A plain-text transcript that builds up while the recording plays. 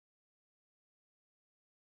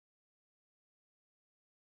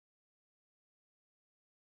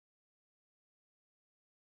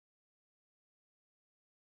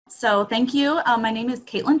So thank you. My name is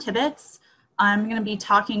Caitlin Tibbetts. I'm going to be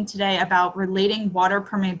talking today about relating water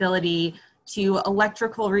permeability to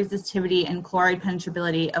electrical resistivity and chloride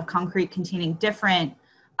penetrability of concrete containing different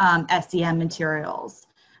SCM materials.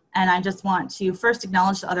 And I just want to first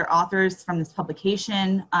acknowledge the other authors from this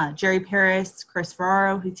publication, Jerry Paris, Chris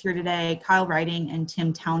Ferraro, who's here today, Kyle Writing, and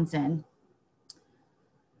Tim Townsend.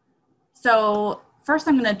 So first,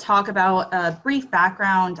 I'm going to talk about a brief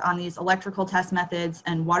background on these electrical test methods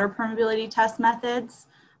and water permeability test methods.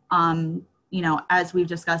 As we've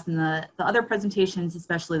discussed in the other presentations,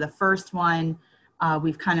 especially the first one,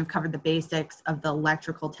 we've kind of covered the basics of the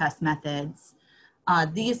electrical test methods.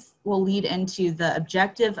 These will lead into the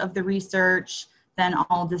objective of the research. Then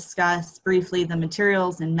I'll discuss briefly the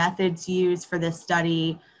materials and methods used for this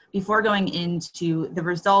study before going into the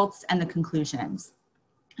results and the conclusions.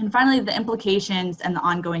 And finally, the implications and the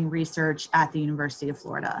ongoing research at the University of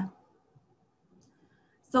Florida.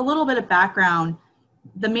 So a little bit of background.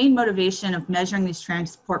 The main motivation of measuring these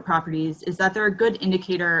transport properties is that they're a good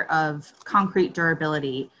indicator of concrete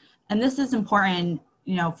durability. And this is important,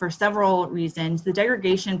 for several reasons. The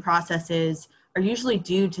degradation processes are usually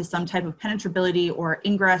due to some type of penetrability or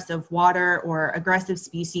ingress of water or aggressive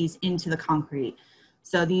species into the concrete.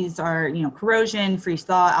 So these are, corrosion,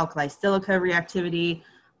 freeze-thaw, alkali silica reactivity.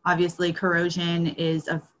 Obviously, corrosion is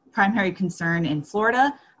of primary concern in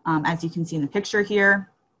Florida, as you can see in the picture here.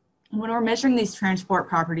 And when we're measuring these transport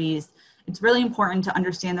properties, it's really important to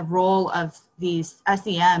understand the role of these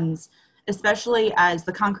SCMs, especially as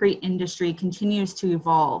the concrete industry continues to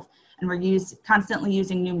evolve. And we're constantly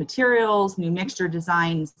using new materials, new mixture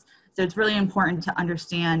designs. So it's really important to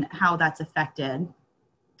understand how that's affected.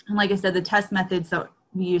 And like I said, the test methods that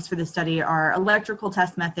we use for this study are electrical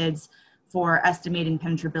test methods for estimating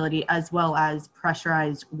penetrability, as well as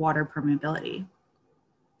pressurized water permeability.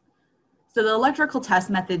 So the electrical test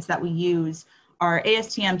methods that we use are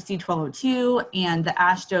ASTM C1202 and the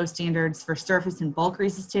AASHTO standards for surface and bulk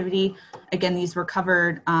resistivity. Again, these were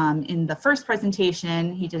covered in the first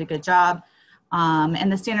presentation. He did a good job. And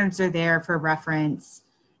the standards are there for reference.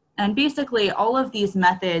 And basically, all of these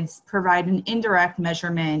methods provide an indirect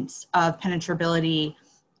measurement of penetrability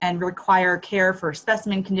and require care for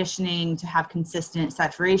specimen conditioning to have consistent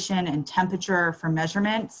saturation and temperature for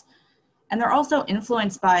measurements. And they're also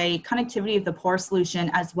influenced by conductivity of the pore solution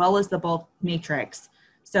as well as the bulk matrix.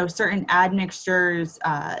 So certain admixtures,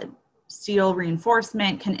 steel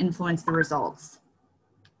reinforcement can influence the results.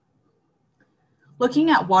 Looking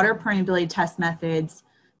at water permeability test methods,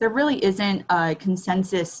 there really isn't a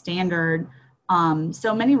consensus standard.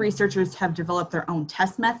 So many researchers have developed their own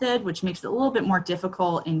test method, which makes it a little bit more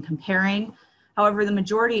difficult in comparing. However, the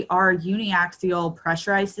majority are uniaxial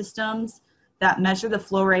pressurized systems that measure the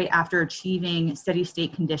flow rate after achieving steady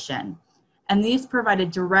state condition. And these provide a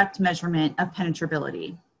direct measurement of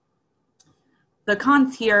penetrability. The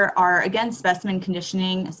cons here are, again, specimen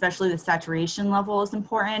conditioning, especially the saturation level is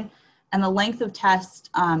important, and the length of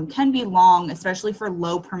test can be long, especially for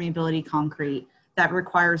low permeability concrete that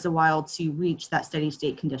requires a while to reach that steady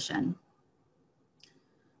state condition.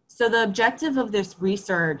 So the objective of this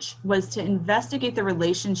research was to investigate the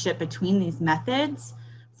relationship between these methods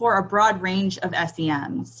for a broad range of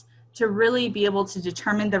SCMs to really be able to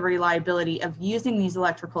determine the reliability of using these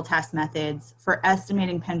electrical test methods for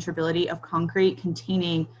estimating penetrability of concrete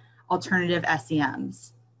containing alternative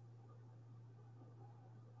SCMs.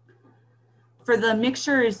 For the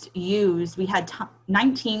mixtures used, we had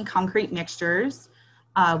 19 concrete mixtures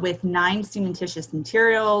with 9 cementitious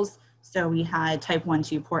materials. So we had type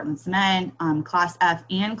 1-2 Portland cement, class F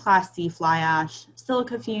and class C fly ash,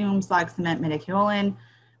 silica fume, slag cement, metacolin,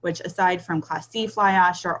 which aside from class C fly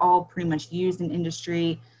ash are all pretty much used in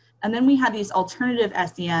industry. And then we had these alternative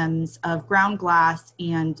SCMs of ground glass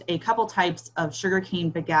and a couple types of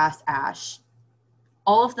sugarcane bagasse ash.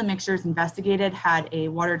 All of the mixtures investigated had a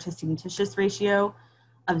water to cementitious ratio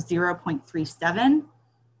of 0.37.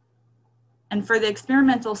 And for the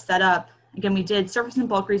experimental setup, again, we did surface and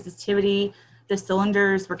bulk resistivity. The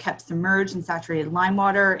cylinders were kept submerged in saturated lime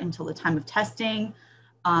water until the time of testing.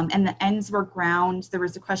 And the ends were ground. There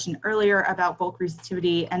was a question earlier about bulk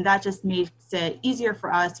resistivity, and that just makes it easier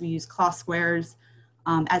for us. We use cloth squares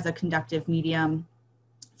as a conductive medium.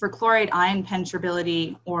 For chloride ion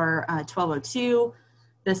penetrability, or 1202,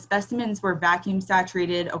 the specimens were vacuum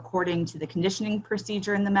saturated according to the conditioning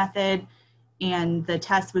procedure in the method, and the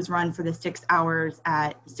test was run for the 6 hours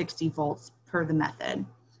at 60 volts per the method.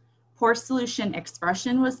 Pore solution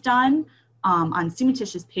expression was done on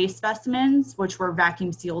cementitious paste specimens, which were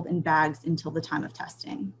vacuum sealed in bags until the time of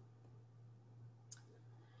testing.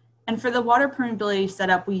 And for the water permeability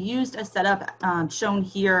setup, we used a setup shown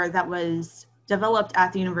here that was developed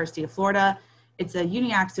at the University of Florida. It's a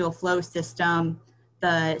uniaxial flow system.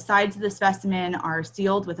 The sides of the specimen are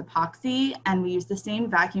sealed with epoxy, and we use the same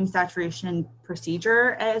vacuum saturation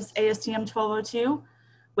procedure as ASTM 1202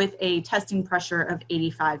 with a testing pressure of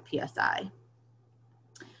 85 psi.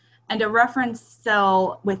 And a reference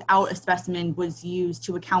cell without a specimen was used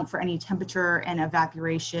to account for any temperature and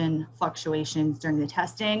evaporation fluctuations during the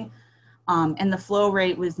testing. And the flow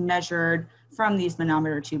rate was measured from these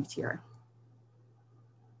manometer tubes here.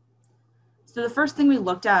 So the first thing we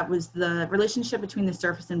looked at was the relationship between the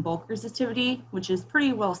surface and bulk resistivity, which is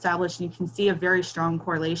pretty well established, and you can see a very strong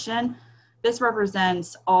correlation. This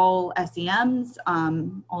represents all SCMs,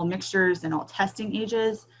 all mixtures, and all testing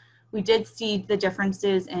ages. We did see the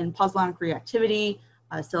differences in pozzolanic reactivity.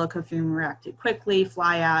 Silica fume reacted quickly,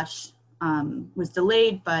 fly ash was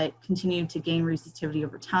delayed, but continued to gain resistivity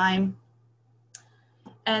over time.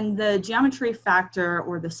 And the geometry factor,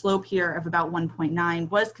 or the slope here, of about 1.9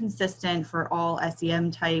 was consistent for all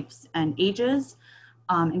SCM types and ages,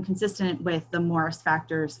 and consistent with the Morris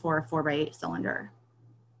factors for a 4x8 cylinder.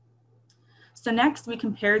 So next, we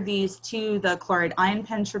compared these to the chloride ion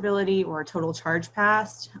penetrability, or total charge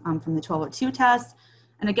passed, from the 1202 test.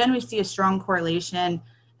 And again, we see a strong correlation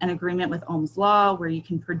and agreement with Ohm's law, where you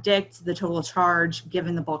can predict the total charge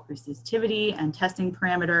given the bulk resistivity and testing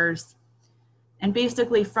parameters. And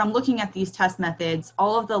basically, from looking at these test methods,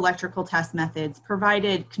 all of the electrical test methods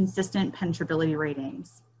provided consistent penetrability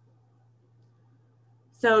ratings.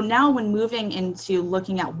 So now when moving into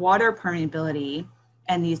looking at water permeability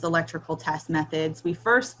and these electrical test methods, we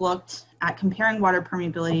first looked at comparing water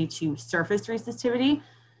permeability to surface resistivity,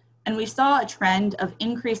 and we saw a trend of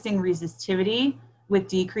increasing resistivity with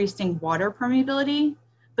decreasing water permeability.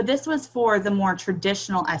 But this was for the more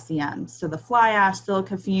traditional SCMs, so the fly ash,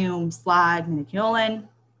 silica fume, slag, miniculin.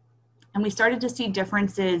 And we started to see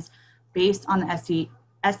differences based on the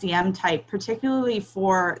SCM type, particularly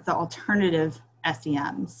for the alternative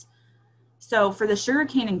SCMs. So for the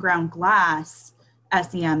sugarcane and ground glass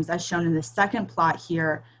SCMs, as shown in the second plot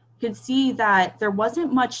here, you could see that there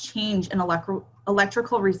wasn't much change in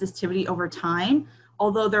electrical resistivity over time,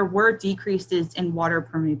 although there were decreases in water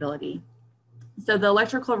permeability. So the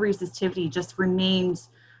electrical resistivity just remains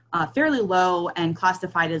fairly low and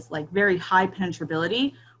classified as like very high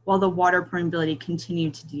penetrability, while the water permeability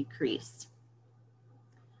continued to decrease.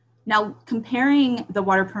 Now, comparing the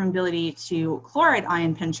water permeability to chloride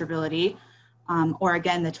ion penetrability, or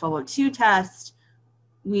again, the 1202 test,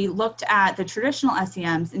 we looked at the traditional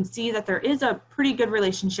SCMs and see that there is a pretty good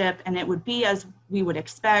relationship, and it would be as we would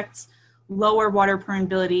expect. Lower water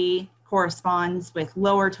permeability corresponds with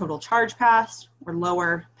lower total charge passed or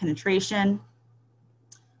lower penetration.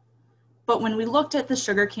 But when we looked at the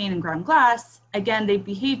sugarcane and ground glass, again, they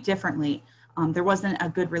behaved differently. There wasn't a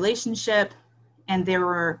good relationship, and they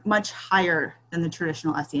were much higher than the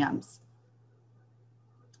traditional SCMs.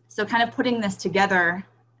 So kind of putting this together,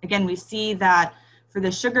 again, we see that for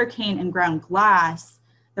the sugarcane and ground glass,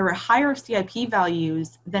 there were higher CIP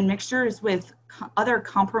values than mixtures with other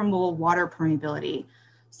comparable water permeability.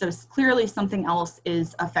 So clearly something else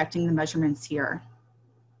is affecting the measurements here.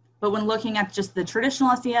 But when looking at just the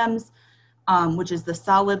traditional SCMs, which is the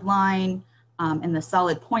solid line and the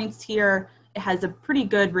solid points here, it has a pretty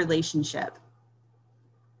good relationship.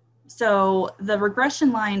 So the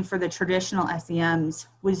regression line for the traditional SCMs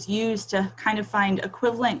was used to kind of find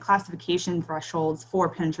equivalent classification thresholds for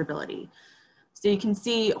penetrability. So you can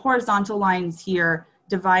see horizontal lines here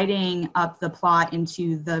dividing up the plot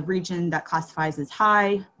into the region that classifies as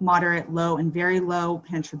high, moderate, low, and very low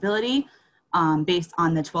penetrability based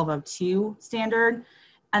on the 1202 standard.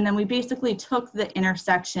 And then we basically took the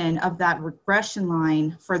intersection of that regression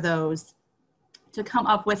line for those to come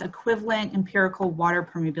up with equivalent empirical water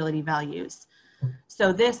permeability values.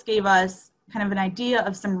 So this gave us kind of an idea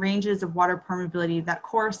of some ranges of water permeability that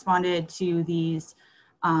corresponded to these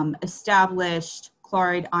established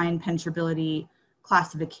chloride ion penetrability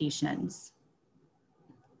classifications.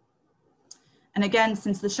 And again,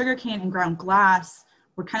 since the sugarcane and ground glass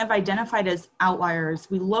were kind of identified as outliers,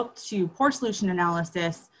 we looked to pore solution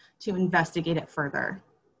analysis to investigate it further.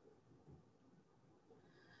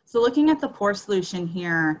 So looking at the pore solution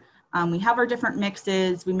here, we have our different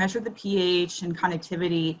mixes, we measured the pH and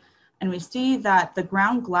conductivity, and we see that the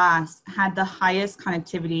ground glass had the highest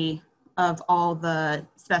conductivity of all the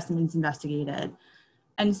specimens investigated.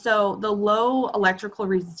 And so the low electrical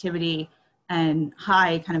resistivity and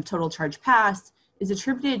high kind of total charge pass is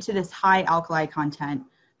attributed to this high alkali content.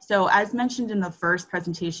 So as mentioned in the first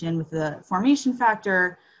presentation with the formation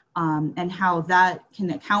factor, and how that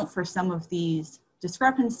can account for some of these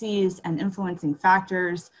discrepancies and influencing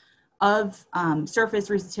factors of surface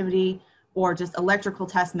resistivity or just electrical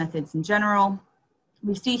test methods in general.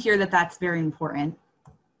 We see here that that's very important.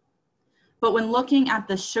 But when looking at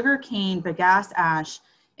the sugarcane bagasse ash,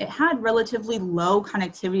 it had relatively low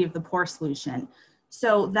conductivity of the pore solution.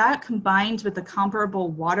 So that combined with the comparable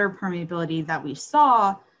water permeability that we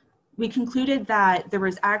saw, we concluded that there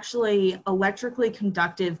was actually electrically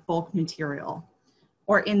conductive bulk material,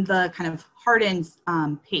 or in the kind of hardened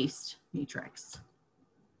paste matrix.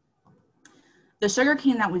 The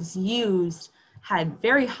sugarcane that was used had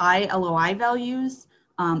very high LOI values,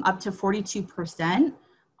 up to 42%.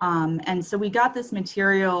 And so we got this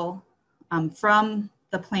material from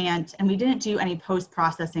the plant, and we didn't do any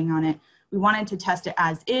post-processing on it. We wanted to test it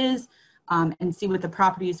as is and see what the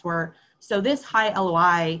properties were. So this high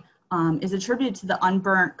LOI is attributed to the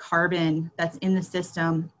unburnt carbon that's in the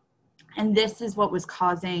system. And this is what was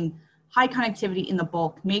causing high conductivity in the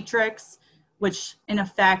bulk matrix, which in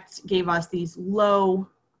effect gave us these low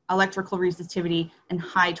electrical resistivity and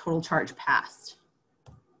high total charge passed.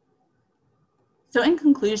 So in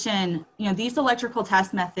conclusion, these electrical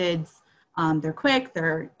test methods, they're quick,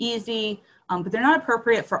 they're easy, but they're not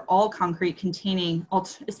appropriate for all concrete containing,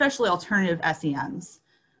 especially alternative SCMs.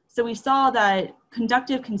 So we saw that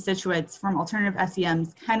conductive constituents from alternative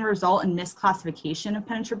SCMs can result in misclassification of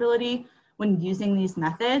penetrability when using these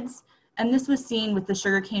methods. And this was seen with the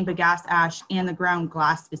sugarcane bagasse ash and the ground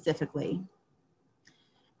glass specifically.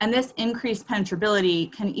 And this increased penetrability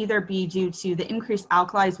can either be due to the increased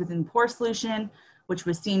alkalis within the pore solution, which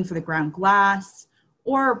was seen for the ground glass,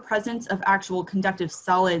 or presence of actual conductive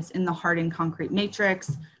solids in the hardened concrete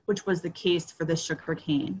matrix, which was the case for the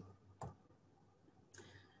sugarcane.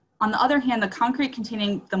 On the other hand, the concrete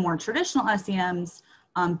containing the more traditional SCMs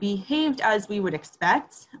behaved as we would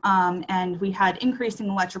expect, and we had increasing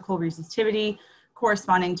electrical resistivity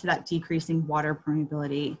corresponding to that decreasing water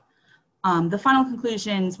permeability. The final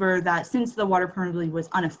conclusions were that since the water permeability was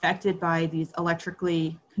unaffected by these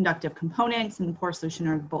electrically conductive components in the pore solution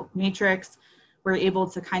or the bulk matrix, we're able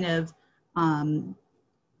to kind of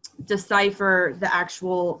decipher the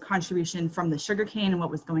actual contribution from the sugarcane and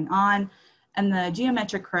what was going on. And the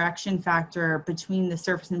geometric correction factor between the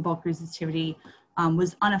surface and bulk resistivity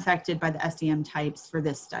was unaffected by the SCM types for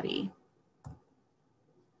this study.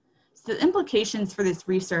 So the implications for this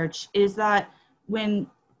research is that when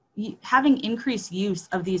having increased use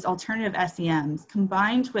of these alternative SCMs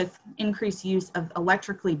combined with increased use of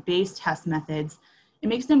electrically based test methods, it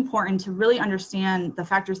makes it important to really understand the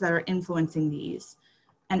factors that are influencing these.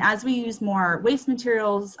 And as we use more waste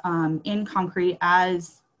materials in concrete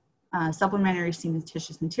as supplementary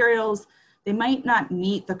cementitious materials, they might not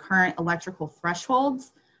meet the current electrical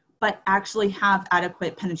thresholds, but actually have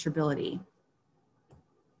adequate penetrability.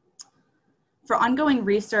 For ongoing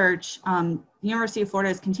research, the University of Florida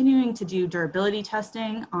is continuing to do durability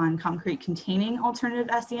testing on concrete containing alternative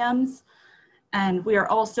SCMs. And we are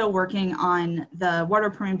also working on the water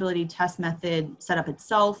permeability test method setup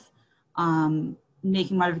itself,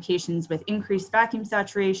 making modifications with increased vacuum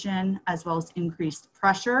saturation, as well as increased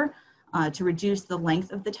pressure to reduce the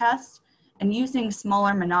length of the test, and using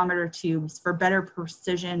smaller manometer tubes for better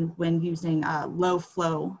precision when using low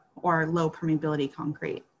flow or low permeability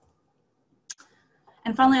concrete.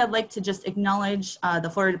 And finally, I'd like to just acknowledge the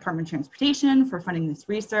Florida Department of Transportation for funding this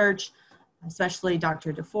research, especially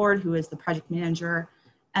Dr. DeFord, who is the project manager,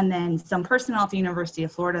 and then some personnel at the University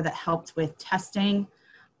of Florida that helped with testing.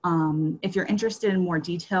 If you're interested in more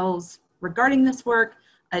details regarding this work,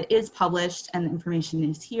 it is published and the information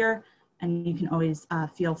is here, and you can always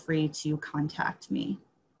feel free to contact me.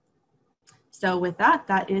 So with that,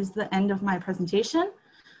 that is the end of my presentation.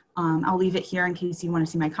 I'll leave it here in case you want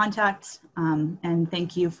to see my contact, and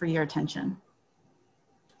thank you for your attention.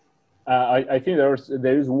 I think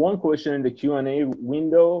there is one question in the Q&A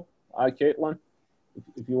window, Caitlin.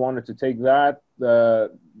 If you wanted to take that,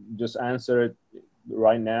 just answer it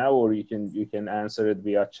right now, or you can answer it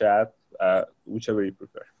via chat, whichever you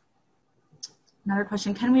prefer. Another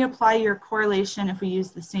question, can we apply your correlation if we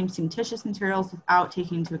use the same cementitious materials without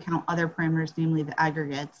taking into account other parameters, namely the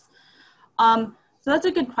aggregates? So that's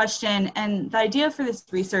a good question. And the idea for this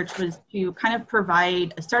research was to kind of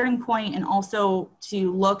provide a starting point and also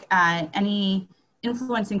to look at any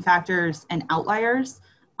influencing factors and outliers.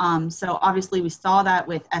 So obviously we saw that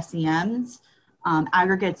with SCMs.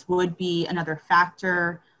 Aggregates would be another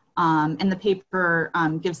factor. And the paper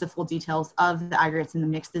gives the full details of the aggregates in the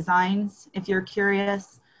mixed designs, if you're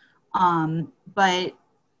curious. But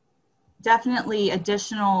definitely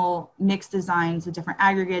additional mixed designs with different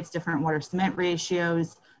aggregates, different water cement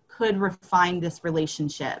ratios could refine this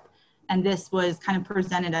relationship. And this was kind of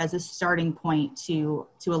presented as a starting point to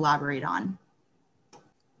elaborate on.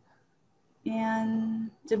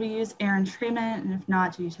 And did we use air entrainment? And if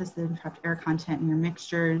not, did you test the trapped air content in your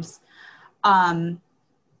mixtures?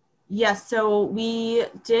 Yes, so we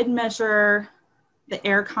did measure the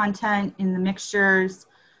air content in the mixtures.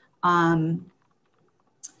 And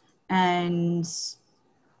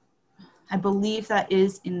I believe that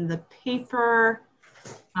is in the paper.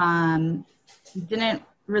 We didn't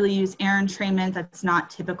really use air entrainment. That's not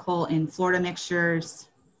typical in Florida mixtures.